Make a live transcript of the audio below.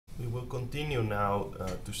will continue now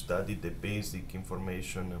to study the basic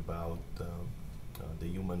information about the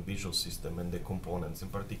human visual system and the components, in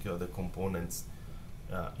particular the components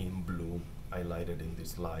in blue highlighted in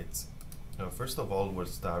these slides. First of all, we'll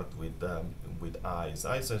start with eyes.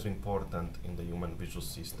 Eyes are important in the human visual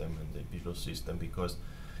system and the visual system because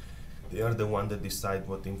they are the one that decide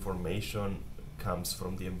what information comes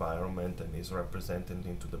from the environment and is represented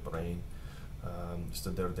into the brain. So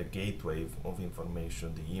they're the gateway of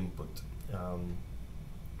information, the input.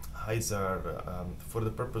 Eyes are, for the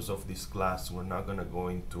purpose of this class, we're not going to go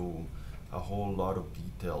into a whole lot of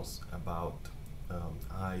details about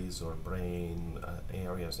eyes or brain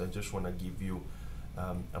areas. I just want to give you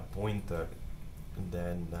a pointer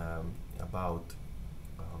then about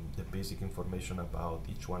the basic information about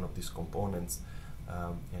each one of these components,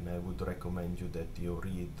 and I would recommend you that you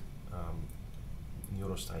read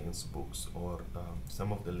neuroscience books or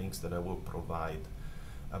some of the links that I will provide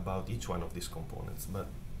about each one of these components. But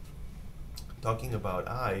talking about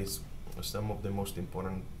eyes, some of the most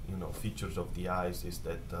important features of the eyes is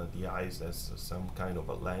that the eyes has some kind of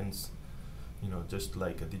a lens, just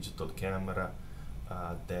like a digital camera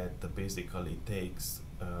that basically takes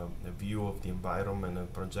a view of the environment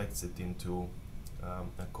and projects it into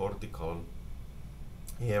a cortical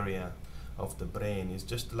area of the brain. It's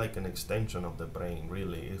just like an extension of the brain,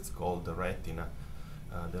 really. It's called the retina.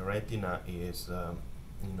 The retina is a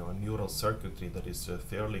neural circuitry that is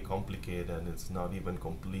fairly complicated, and it's not even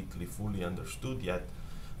completely fully understood yet,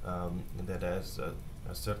 that has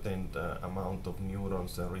a certain amount of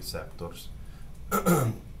neurons and receptors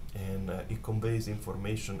and it conveys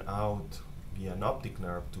information out via an optic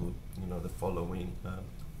nerve to the following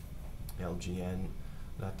LGN,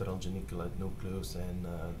 lateral geniculate nucleus, and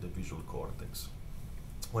the visual cortex.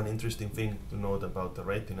 One interesting thing to note about the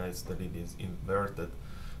retina is that it is inverted.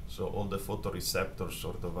 So all the photoreceptors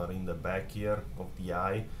sort of are in the back here of the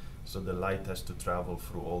eye, so the light has to travel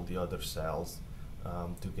through all the other cells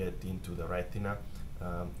to get into the retina.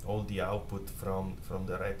 All the output from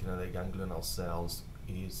the retina, the ganglional cells,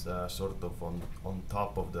 is sort of on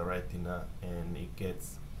top of the retina, and it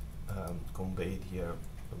gets conveyed here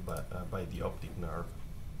by the optic nerve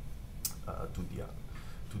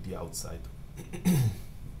to the outside.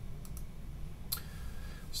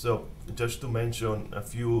 So just to mention a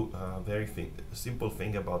few very simple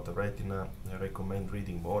thing about the retina, I recommend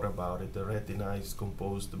reading more about it. The retina is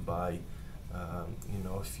composed by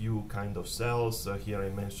a few kind of cells. Here I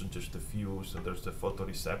mentioned just a few. So there's the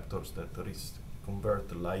photoreceptors that convert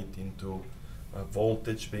the light into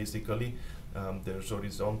voltage, basically. There's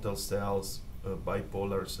horizontal cells,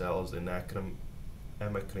 bipolar cells, and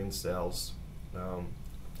amacrine cells,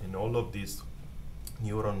 and all of these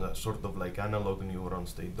neurons are sort of like analog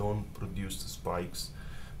neurons. They don't produce spikes.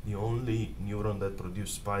 The only neuron that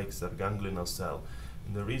produce spikes are ganglional cell,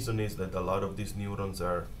 and the reason is that a lot of these neurons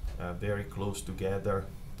are very close together.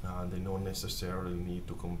 They don't necessarily need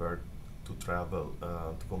to convert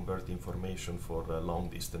information for long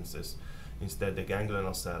distances. Instead, the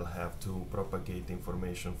ganglional cell have to propagate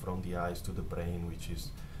information from the eyes to the brain, which is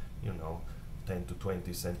 10 to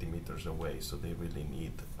 20 centimeters away, so they really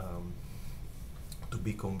need to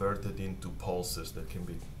be converted into pulses that can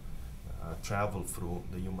be travel through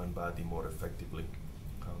the human body more effectively.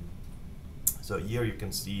 So here you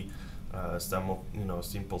can see some of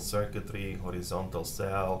simple circuitry. Horizontal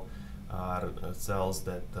cell are cells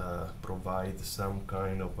that provide some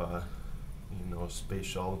kind of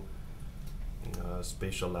spatial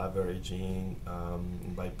averaging.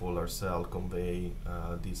 Bipolar cell convey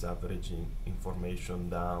this averaging information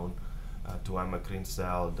down to amacrine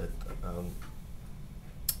cell that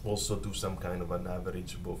also do some kind of an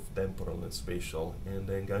average, both temporal and spatial, and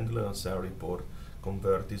then ganglion cell report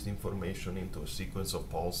convert this information into a sequence of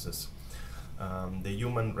pulses. The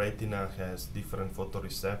human retina has different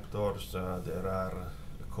photoreceptors. There are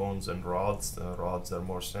cones and rods. Rods are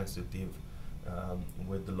more sensitive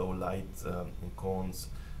with the low light, and cones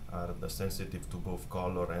are sensitive to both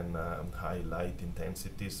color and high light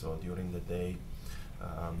intensity. So during the day,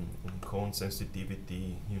 cone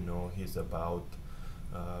sensitivity, is about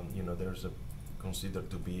there's considered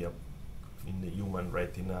to be in the human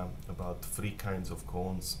retina about 3 kinds of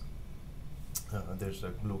cones. There's a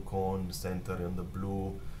blue cone centered on the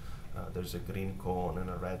blue. There's a green cone and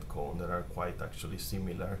a red cone that are quite actually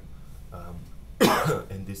similar,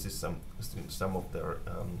 and this is some of their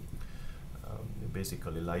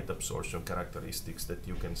basically light absorption characteristics that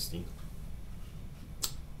you can see.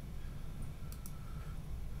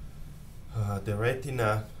 The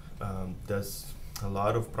retina does a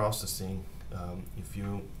lot of processing. If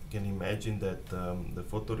you can imagine that the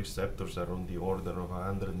photoreceptors are on the order of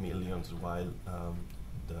 100 millions, while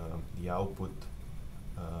the output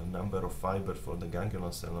number of fibers for the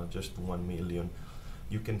ganglion cell are just 1 million.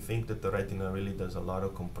 You can think that the retina really does a lot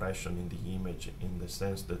of compression in the image, in the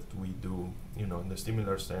sense that we do, in the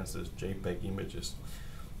similar sense as JPEG images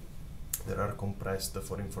that are compressed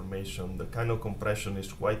for information. The kind of compression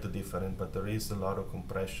is quite different, but there is a lot of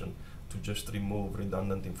compression to just remove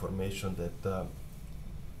redundant information that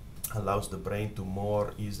allows the brain to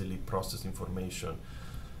more easily process information.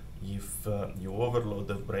 If you overload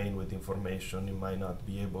the brain with information, you might not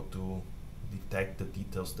be able to detect the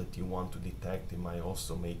details that you want to detect. It might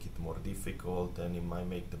also make it more difficult, and it might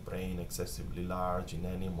make the brain excessively large in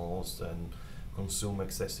animals and consume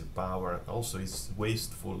excessive power. Also, it's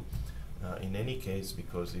wasteful in any case,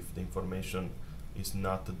 because if the information is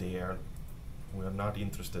not there, we are not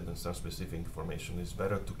interested in some specific information. It's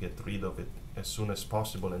better to get rid of it as soon as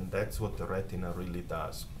possible, and that's what the retina really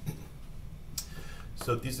does.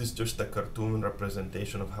 So this is just a cartoon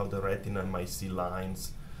representation of how the retina might see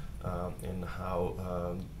lines, and how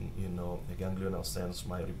the ganglion cells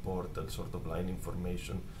might report that sort of line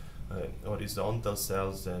information. Horizontal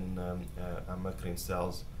cells and amacrine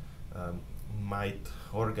cells might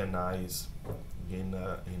organize in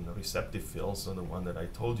receptive fields, so the one that I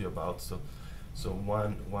told you about. So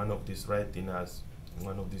one of these retinas,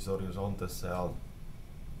 one of these horizontal cells,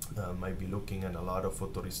 might be looking at a lot of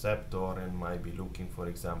photoreceptor, and might be looking, for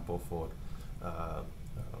example, for a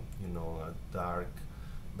dark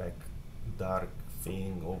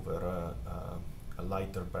thing over a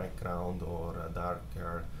lighter background, or a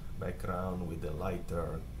darker background with a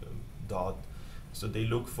lighter dot. So they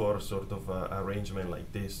look for sort of arrangement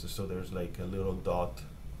like this. So there's like a little dot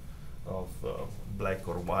of black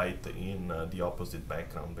or white in the opposite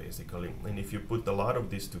background, basically. And if you put a lot of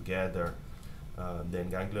these together, then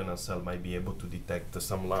ganglion cell might be able to detect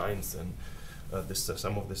some lines, and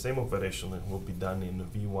some of the same operation will be done in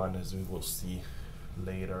V1, as we will see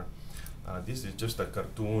later. This is just a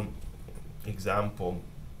cartoon example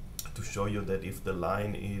to show you that if the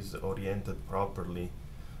line is oriented properly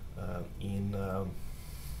in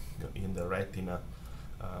the retina,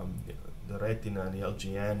 the retina and the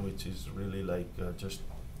LGN, which is really like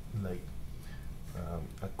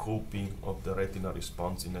a copy of the retina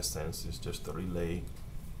response, in a sense, is just a relay,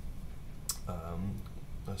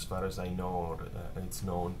 as far as I know, or it's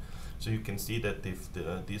known. So you can see that if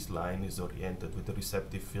this line is oriented with the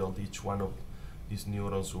receptive field, each one of these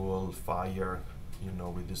neurons will fire,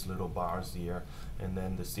 with these little bars here, and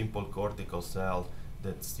then the simple cortical cell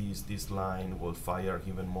that sees this line will fire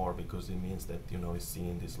even more, because it means that it's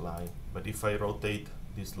seeing this line. But if I rotate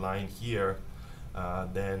this line here,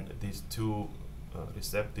 then these two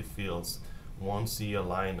receptive fields won't see a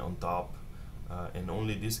line on top, and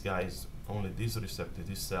only these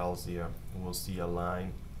cells here will see a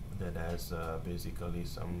line that has basically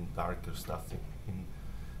some darker stuff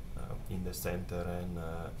in the center,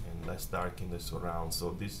 and less dark in the surround.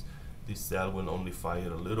 So this cell will only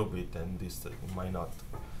fire a little bit, and this might not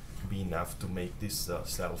be enough to make this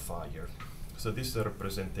cell fire. So this is a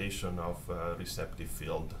representation of receptive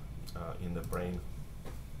field in the brain.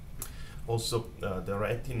 Also, the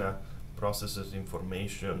retina processes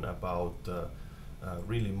information about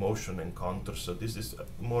really motion and contour. So this is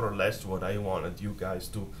more or less what I wanted you guys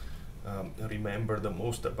to remember the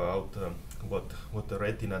most about what the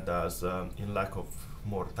retina does, in lack of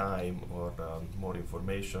more time or more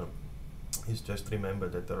information. Is just remember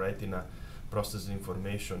that the retina processes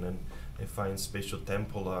information and finds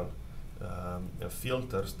spatiotemporal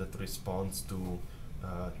filters that responds to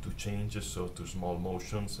changes, so to small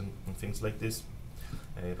motions and things like this.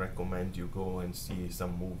 I recommend you go and see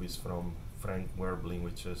some movies from Frank Werbling,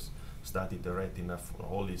 which has studied the retina for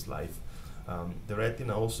all his life. The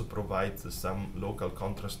retina also provides some local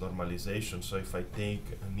contrast normalization. So if I take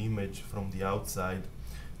an image from the outside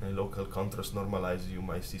and local contrast normalize, you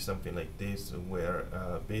might see something like this, where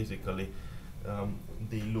basically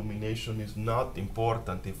the illumination is not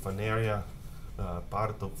important if an area,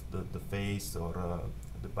 part of the face or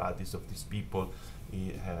the bodies of these people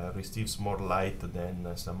receives more light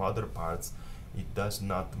than some other parts. It does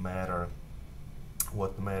not matter.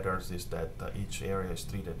 What matters is that each area is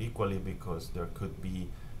treated equally, because there could be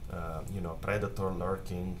predator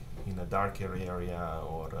lurking in a darker area,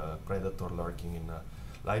 or a predator lurking in a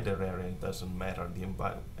lighter area. It doesn't matter.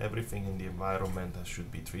 Everything in the environment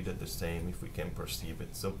should be treated the same if we can perceive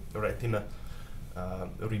it. So the retina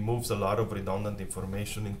removes a lot of redundant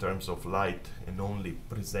information in terms of light, and only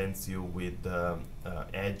presents you with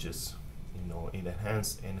edges. It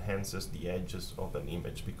enhances the edges of an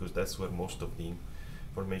image, because that's where most of the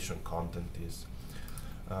information content is.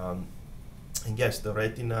 And yes, the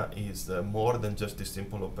retina is more than just the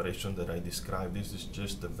simple operation that I described. This is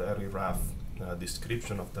just a very rough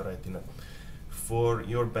description of the retina. For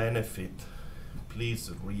your benefit,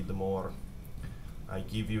 please read more. I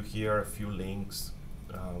give you here a few links.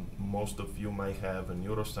 Most of you might have a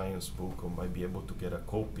neuroscience book or might be able to get a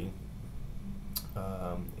copy.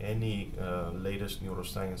 Any latest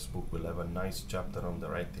neuroscience book will have a nice chapter on the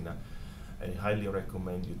retina. I highly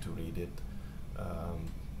recommend you to read it.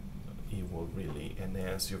 It will really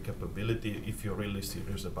enhance your capability if you're really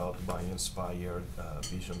serious about bioinspired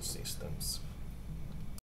vision systems.